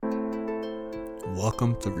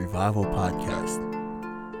Welcome to Revival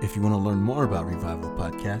Podcast. If you want to learn more about Revival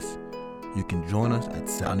Podcast, you can join us at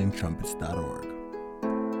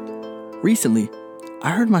soundingtrumpets.org. Recently,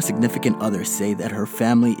 I heard my significant other say that her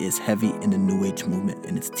family is heavy in the New Age movement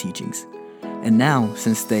and its teachings. And now,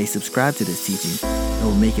 since they subscribe to this teaching, it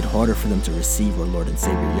will make it harder for them to receive our Lord and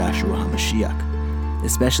Savior Yahshua HaMashiach,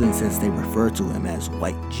 especially since they refer to him as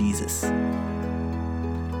White Jesus.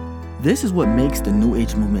 This is what makes the New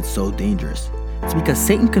Age movement so dangerous. It's because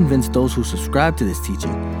Satan convinced those who subscribe to this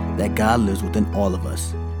teaching that God lives within all of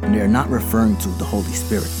us, and they are not referring to the Holy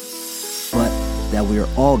Spirit, but that we are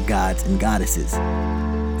all gods and goddesses.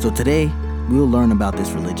 So today, we will learn about this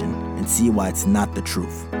religion and see why it's not the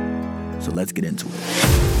truth. So let's get into it.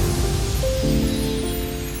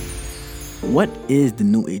 What is the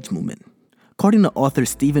New Age movement? According to authors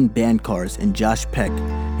Stephen Bancars and Josh Peck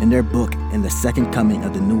in their book In the Second Coming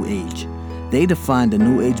of the New Age, they define the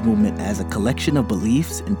New Age movement as a collection of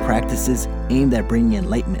beliefs and practices aimed at bringing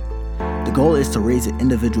enlightenment. The goal is to raise an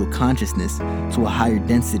individual consciousness to a higher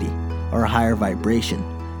density or a higher vibration,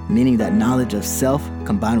 meaning that knowledge of self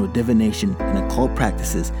combined with divination and occult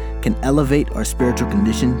practices can elevate our spiritual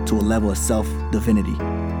condition to a level of self-divinity.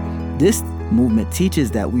 This movement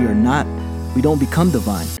teaches that we don't become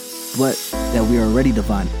divine, but that we are already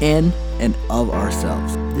divine in and of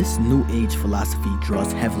ourselves. This New Age philosophy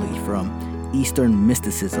draws heavily from Eastern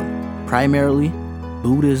mysticism, primarily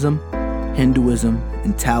Buddhism, Hinduism,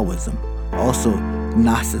 and Taoism, also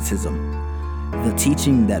Gnosticism, the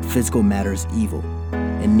teaching that physical matter is evil,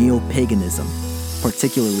 and neo-paganism,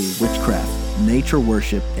 particularly witchcraft, nature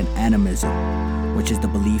worship, and animism, which is the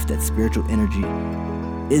belief that spiritual energy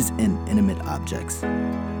is in inanimate objects.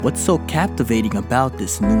 What's so captivating about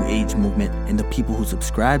this New Age movement and the people who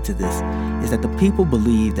subscribe to this is that the people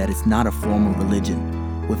believe that it's not a formal religion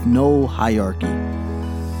with no hierarchy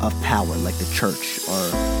of power like the church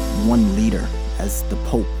or one leader, as the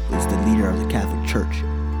Pope is the leader of the Catholic Church.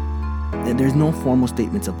 And there's no formal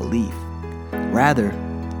statements of belief. Rather,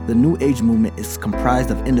 the New Age movement is comprised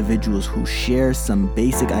of individuals who share some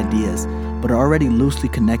basic ideas but are already loosely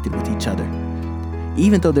connected with each other.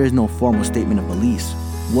 Even though there is no formal statement of beliefs,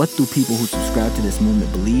 what do people who subscribe to this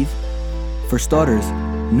movement believe? For starters,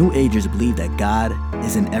 New Agers believe that God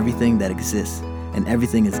is in everything that exists, and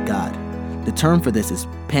everything is God. The term for this is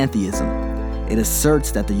pantheism. It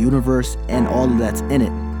asserts that the universe and all that's in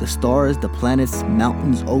it, the stars, the planets,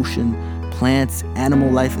 mountains, ocean, plants,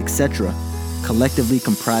 animal life, etc., collectively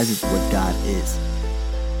comprises what God is.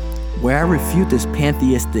 Where I refute this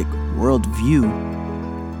pantheistic worldview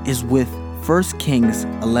is with 1 Kings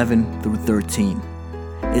 11 through 13.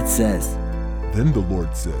 It says, Then the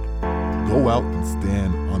Lord said, Go out and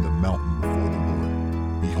stand on the mountain before the Lord.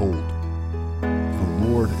 Behold, the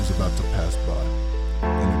Lord is about to pass by,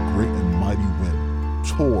 and a great and mighty wind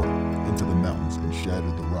tore into the mountains and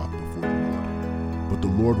shattered the rock before the Lord. But the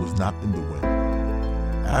Lord was not in the wind.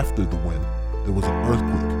 After the wind, there was an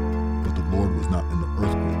earthquake, but the Lord was not in the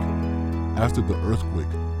earthquake. After the earthquake,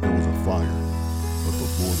 there was a fire, but the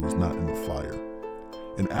Lord was not in the fire.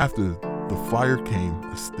 And after the fire came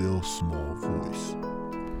a still small voice.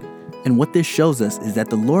 And what this shows us is that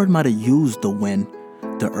the Lord might have used the wind,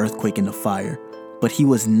 the earthquake, and the fire, but he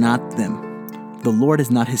was not them. The Lord is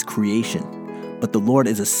not his creation, but the Lord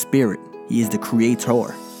is a spirit. He is the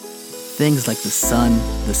creator. Things like the sun,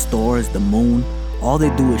 the stars, the moon, all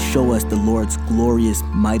they do is show us the Lord's glorious,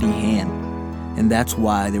 mighty hand. And that's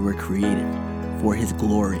why they were created, for his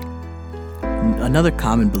glory. Another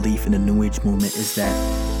common belief in the New Age movement is that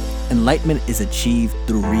enlightenment is achieved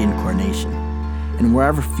through reincarnation. And where I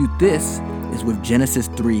refute this is with Genesis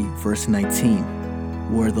 3, verse 19,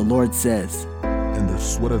 where the Lord says, And the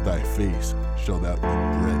sweat of thy face shall thou eat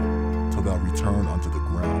bread, till thou return unto the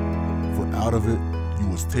ground. For out of it you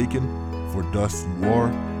was taken, for dust you are,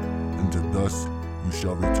 and to dust you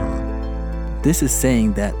shall return. This is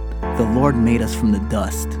saying that the Lord made us from the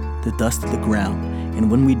dust of the ground,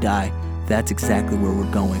 and when we die, that's exactly where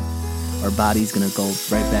we're going. Our body's gonna go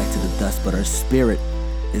right back to the dust, but our spirit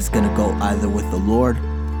is gonna go either with the Lord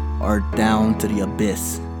or down to the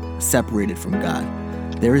abyss, separated from God.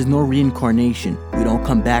 There is no reincarnation. We don't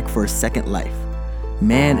come back for a second life.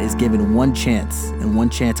 Man is given one chance and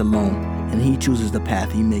one chance alone, and he chooses the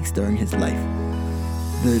path he makes during his life.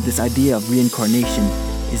 This idea of reincarnation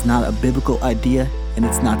is not a biblical idea, and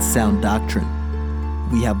it's not sound doctrine.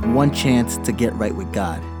 We have one chance to get right with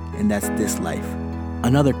God, and that's this life.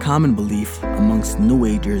 Another common belief amongst New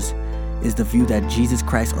Agers is the view that Jesus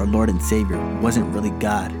Christ, our Lord and Savior, wasn't really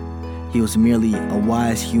God. He was merely a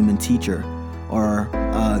wise human teacher or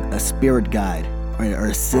a spirit guide or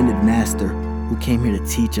ascended master who came here to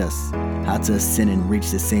teach us how to ascend and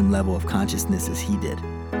reach the same level of consciousness as he did.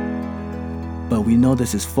 But we know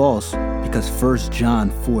this is false because 1 John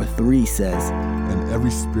 4:3 says, And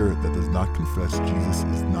every spirit that does not confess Jesus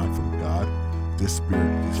is not from God, this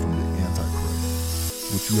spirit is from the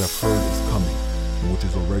Antichrist, which you have heard is coming, and which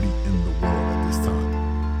is already in the world at this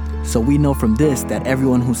time. So we know from this that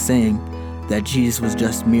everyone who's saying that Jesus was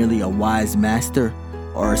just merely a wise master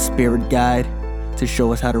or a spirit guide to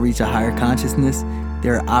show us how to reach a higher consciousness,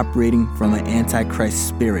 they're operating from an Antichrist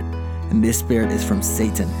spirit, and this spirit is from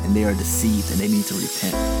Satan, and they are deceived and they need to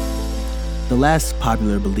repent. The last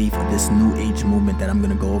popular belief of this New Age movement that I'm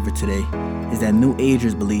going to go over today is that New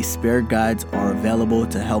Agers believe spirit guides are available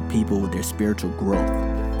to help people with their spiritual growth.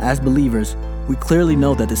 As believers, we clearly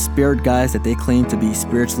know that the spirit guides that they claim to be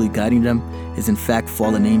spiritually guiding them is in fact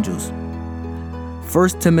fallen angels. 1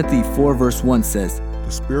 Timothy 4 verse 1 says,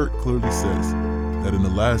 The Spirit clearly says that in the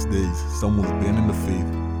last days some will abandon the faith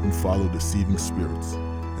and follow deceiving spirits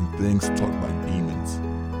and things taught by demons.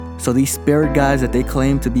 So these spirit guides that they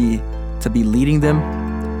claim to be leading them,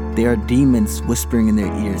 they are demons whispering in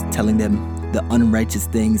their ears, telling them the unrighteous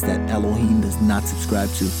things that Elohim does not subscribe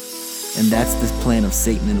to. And that's this plan of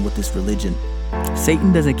Satan and with this religion.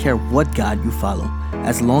 Satan doesn't care what God you follow,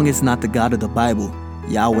 as long as it's not the God of the Bible,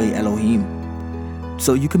 Yahweh Elohim.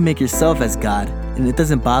 So you can make yourself as God, and it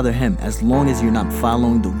doesn't bother him as long as you're not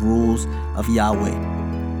following the rules of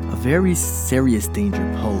Yahweh. A very serious danger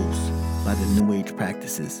posed by the New Age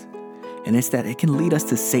practices, and it's that it can lead us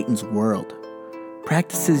to Satan's world.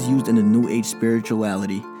 Practices used in the New Age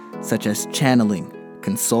spirituality, such as channeling,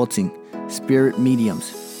 consulting, spirit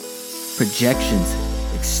mediums, projections,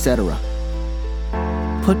 etc.,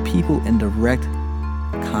 put people in direct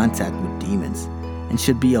contact with demons and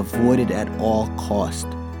should be avoided at all cost.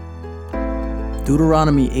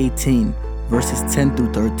 Deuteronomy 18 verses 10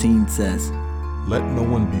 through 13 says, Let no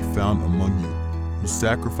one be found among you who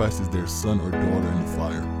sacrifices their son or daughter in the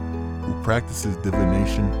fire, who practices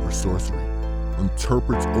divination or sorcery,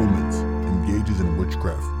 interprets omens, engages in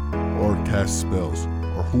witchcraft, or casts spells,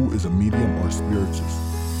 or who is a medium or spiritist,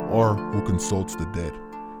 or who consults the dead.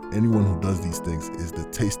 Anyone who does these things is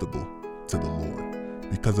detestable to the Lord.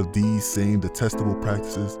 Because of these same detestable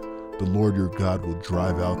practices, the Lord your God will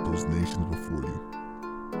drive out those nations before you.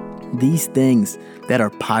 These things that are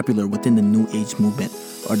popular within the New Age movement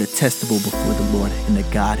are detestable before the Lord, and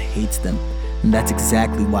that God hates them. And that's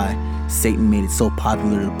exactly why Satan made it so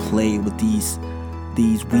popular to play with these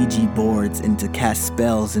Ouija boards and to cast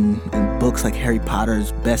spells and books like Harry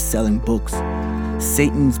Potter's best-selling books.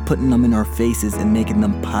 Satan's putting them in our faces and making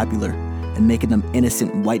them popular and making them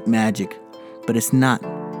innocent white magic. But it's not.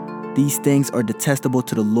 These things are detestable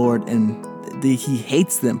to the Lord, and He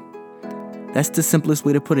hates them. That's the simplest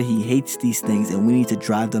way to put it. He hates these things, and we need to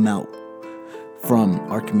drive them out from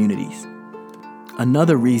our communities.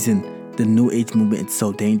 Another reason the New Age movement is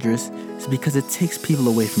so dangerous is because it takes people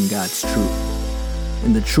away from God's truth.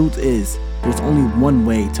 And the truth is, there's only one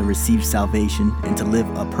way to receive salvation and to live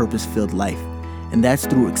a purpose-filled life, and that's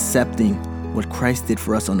through accepting what Christ did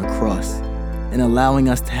for us on the cross and allowing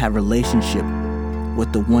us to have relationship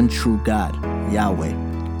with the one true God, Yahweh.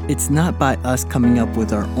 It's not by us coming up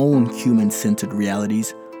with our own human-centered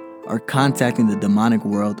realities or contacting the demonic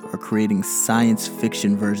world or creating science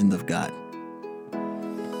fiction versions of God.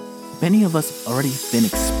 Many of us have already been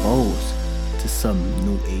exposed to some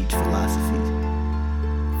New Age philosophies.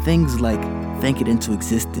 Things like think it into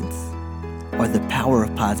existence, or the power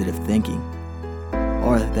of positive thinking,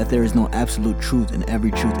 or that there is no absolute truth and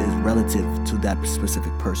every truth is relative to that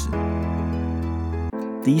specific person.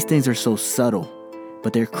 These things are so subtle,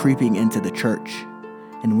 but they're creeping into the church,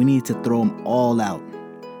 and we need to throw them all out.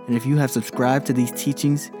 And if you have subscribed to these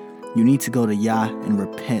teachings, you need to go to Yah and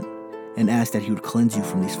repent and ask that He would cleanse you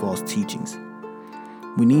from these false teachings.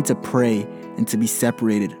 We need to pray and to be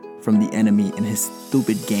separated from the enemy and his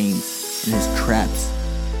stupid games and his traps.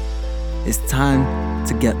 It's time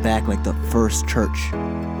to get back like the first church,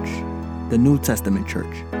 the New Testament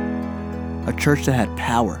church. A church that had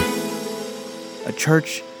power. A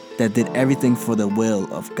church that did everything for the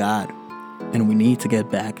will of God. And we need to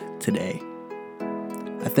get back today.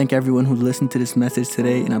 I thank everyone who listened to this message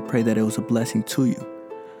today, and I pray that it was a blessing to you.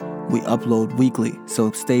 We upload weekly,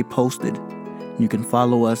 so stay posted. You can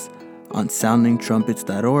follow us on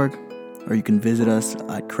soundingtrumpets.org, or you can visit us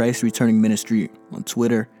at Christ Returning Ministry on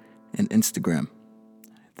Twitter and Instagram.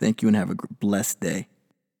 Thank you and have a blessed day.